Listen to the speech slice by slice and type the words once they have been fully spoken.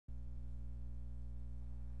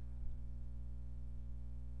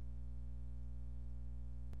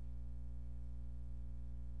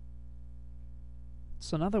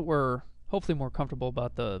So now that we're hopefully more comfortable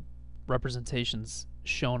about the representations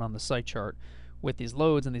shown on the psych chart with these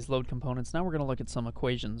loads and these load components, now we're going to look at some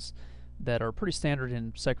equations that are pretty standard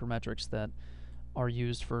in psychrometrics that are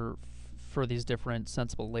used for these different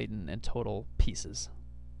sensible, latent, and total pieces.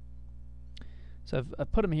 So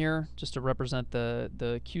I've put them here just to represent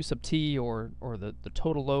the Q sub T or the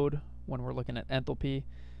total load when we're looking at enthalpy,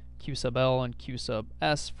 Q sub L and Q sub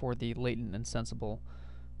S for the latent and sensible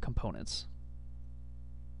components.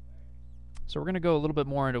 So we're going to go a little bit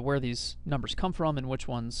more into where these numbers come from and which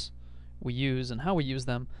ones we use and how we use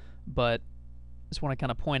them, but just want to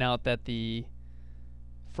kind of point out that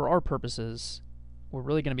for our purposes, we're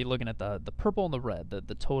really going to be looking at the purple and the red,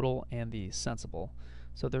 the total and the sensible.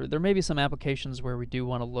 So there may be some applications where we do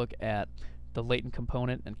want to look at the latent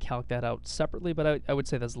component and calc that out separately, but I would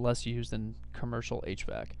say that's less used in commercial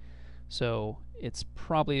HVAC. So it's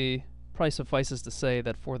probably suffices to say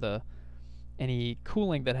that for any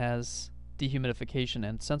cooling that has dehumidification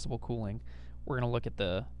and sensible cooling, we're going to look at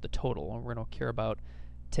the total, and we're going to care about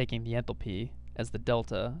taking the enthalpy as the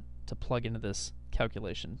delta to plug into this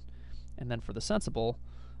calculation. And then for the sensible,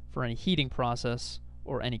 for any heating process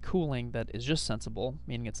or any cooling that is just sensible,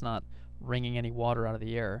 meaning it's not wringing any water out of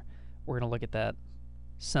the air, we're going to look at that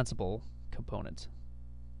sensible component.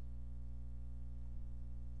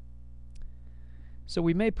 So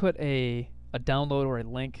we may put a download or a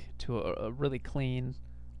link to a really clean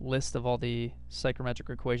list of all the psychrometric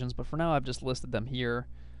equations, but for now I've just listed them here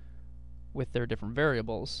with their different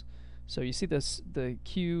variables. So you see the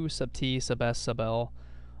Q sub T sub S sub L.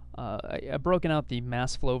 I've broken out the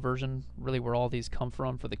mass flow version, really where all these come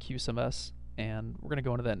from for the Q sub S, and we're going to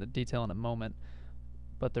go into that in detail in a moment.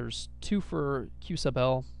 But there's two for Q sub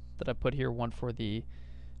L that I put here, one for the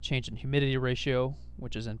change in humidity ratio,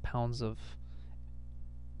 which is in pounds of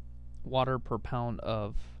water per pound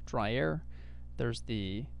of dry air. There's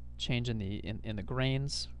the change in the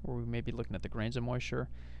grains, where we may be looking at the grains of moisture.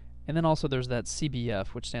 And then also there's that CBF,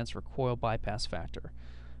 which stands for coil bypass factor.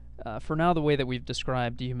 For now, the way that we've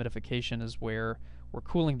described dehumidification is where we're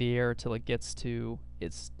cooling the air till it gets to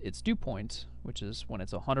its dew point, which is when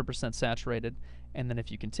it's 100% saturated, and then if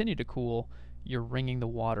you continue to cool, you're wringing the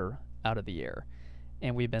water out of the air.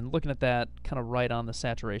 And we've been looking at that kind of right on the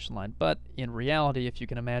saturation line. But in reality, if you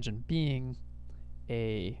can imagine being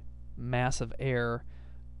a mass of air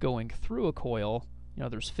going through a coil,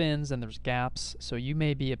 there's fins and there's gaps, so you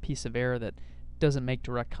may be a piece of air that doesn't make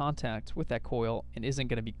direct contact with that coil and isn't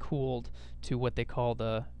going to be cooled to what they call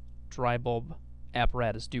the dry bulb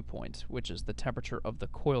apparatus dew point, which is the temperature of the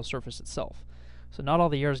coil surface itself. So not all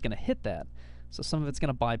the air is going to hit that, so some of it's going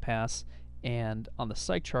to bypass, and on the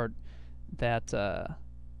psych chart, that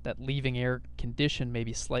leaving air condition may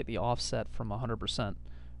be slightly offset from 100%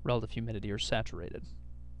 relative humidity or saturated.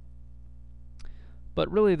 But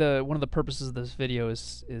really one of the purposes of this video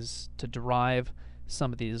is to derive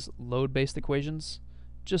some of these load-based equations,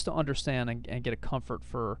 just to understand and get a comfort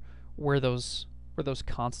for where those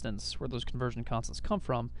conversion constants come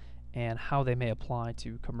from and how they may apply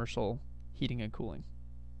to commercial heating and cooling.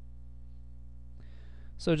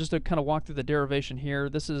 So just to kind of walk through the derivation here,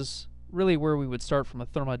 this is really where we would start from a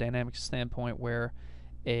thermodynamics standpoint, where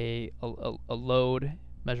a load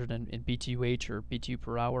measured in BTUH or BTU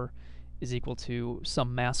per hour is equal to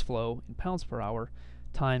some mass flow in pounds per hour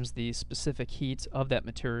times the specific heat of that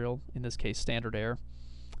material, in this case standard air,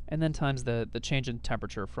 and then times the change in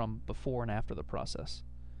temperature from before and after the process.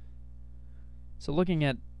 So looking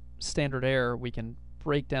at standard air, we can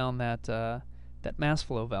break down that mass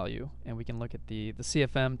flow value, and we can look at the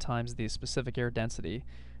CFM times the specific air density,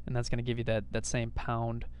 and that's going to give you that same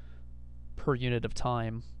pound per unit of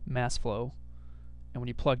time mass flow. And when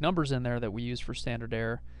you plug numbers in there that we use for standard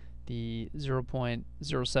air, the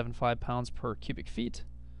 0.075 pounds per cubic feet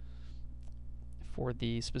for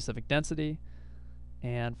the specific density,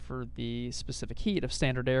 and for the specific heat of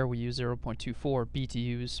standard air, we use 0.24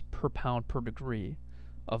 BTUs per pound per degree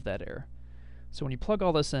of that air. So when you plug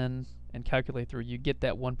all this in and calculate through, you get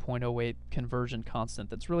that 1.08 conversion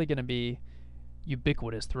constant that's really going to be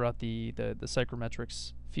ubiquitous throughout the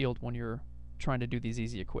psychrometrics field when you're trying to do these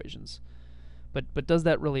easy equations. But does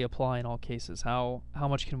that really apply in all cases? How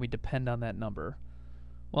much can we depend on that number?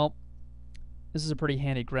 Well, this is a pretty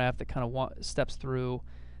handy graph that kind of steps through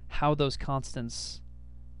how those constants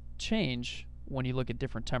change when you look at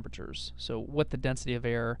different temperatures. So what the density of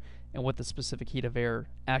air and what the specific heat of air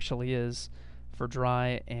actually is for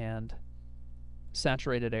dry and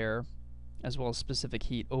saturated air, as well as specific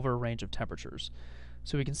heat over a range of temperatures.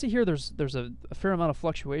 So we can see here there's a fair amount of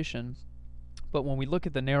fluctuation, but when we look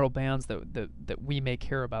at the narrow bands that we may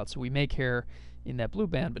care about, so we may care in that blue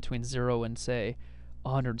band between 0 and say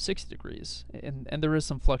 160 degrees, and there is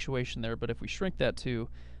some fluctuation there. But if we shrink that to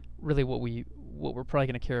really what we're probably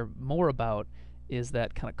going to care more about is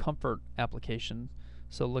that kind of comfort application.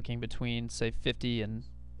 So looking between say 50 and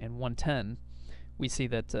 110, we see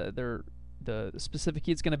that the specific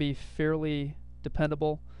heat is going to be fairly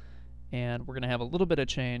dependable, and we're going to have a little bit of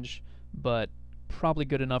change, but probably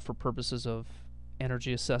good enough for purposes of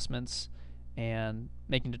energy assessments and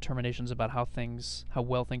making determinations about how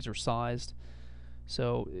well things are sized.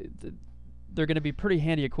 So they're going to be pretty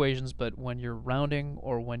handy equations, but when you're rounding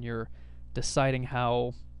or when you're deciding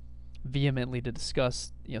how vehemently to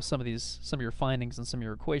discuss some of your findings and some of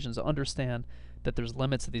your equations, understand that there's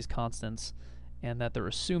limits to these constants and that they're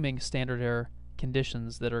assuming standard error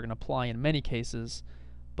conditions that are going to apply in many cases,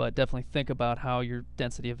 but definitely think about how your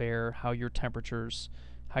density of air, how your temperatures,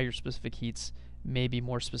 how your specific heats may be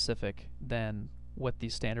more specific than what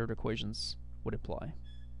these standard equations would imply.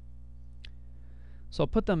 So I'll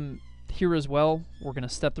put them here as well. We're going to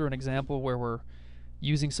step through an example where we're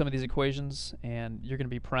using some of these equations, and you're going to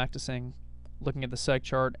be practicing looking at the psych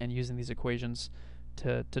chart and using these equations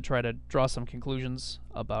to try to draw some conclusions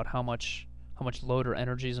about how much load or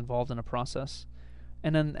energy is involved in a process.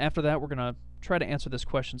 And then after that, we're going to try to answer this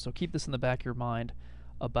question. So keep this in the back of your mind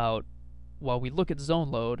about, while we look at zone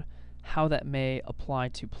load, how that may apply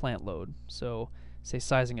to plant load. So say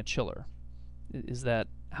sizing a chiller. Is that,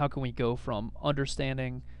 how can we go from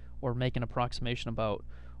understanding or make an approximation about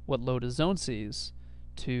what load a zone sees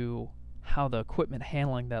to how the equipment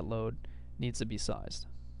handling that load needs to be sized.